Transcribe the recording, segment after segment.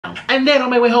now. And then on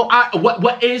my way home,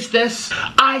 what is this?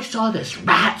 I saw this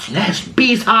rat's nest,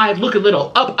 bee's hive, looking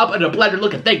little up in a blender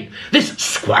looking thing. This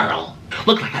squirrel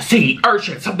looked like a sea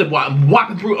urchin, something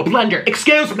whopping through a blender.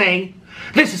 Excuse me.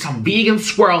 This is some vegan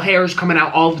squirrel hairs coming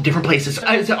out all the different places.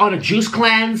 Is it on a juice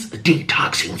cleanse?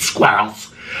 Detoxing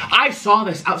squirrels. I saw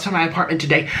this outside my apartment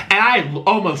today, and I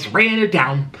almost ran it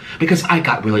down because I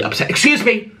got really upset. Excuse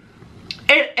me.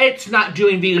 It's not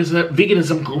doing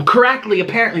veganism correctly.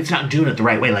 Apparently, it's not doing it the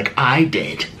right way like I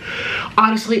did.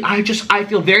 Honestly, I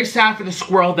feel very sad for the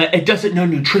squirrel that it doesn't know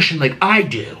nutrition like I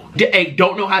do. It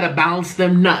don't know how to balance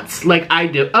them nuts like I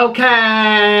do.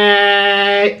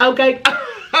 Okay. Okay.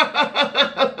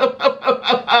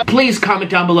 Please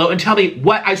comment down below and tell me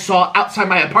what I saw outside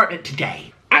my apartment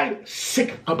today. I'm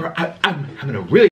sick of I'm having a really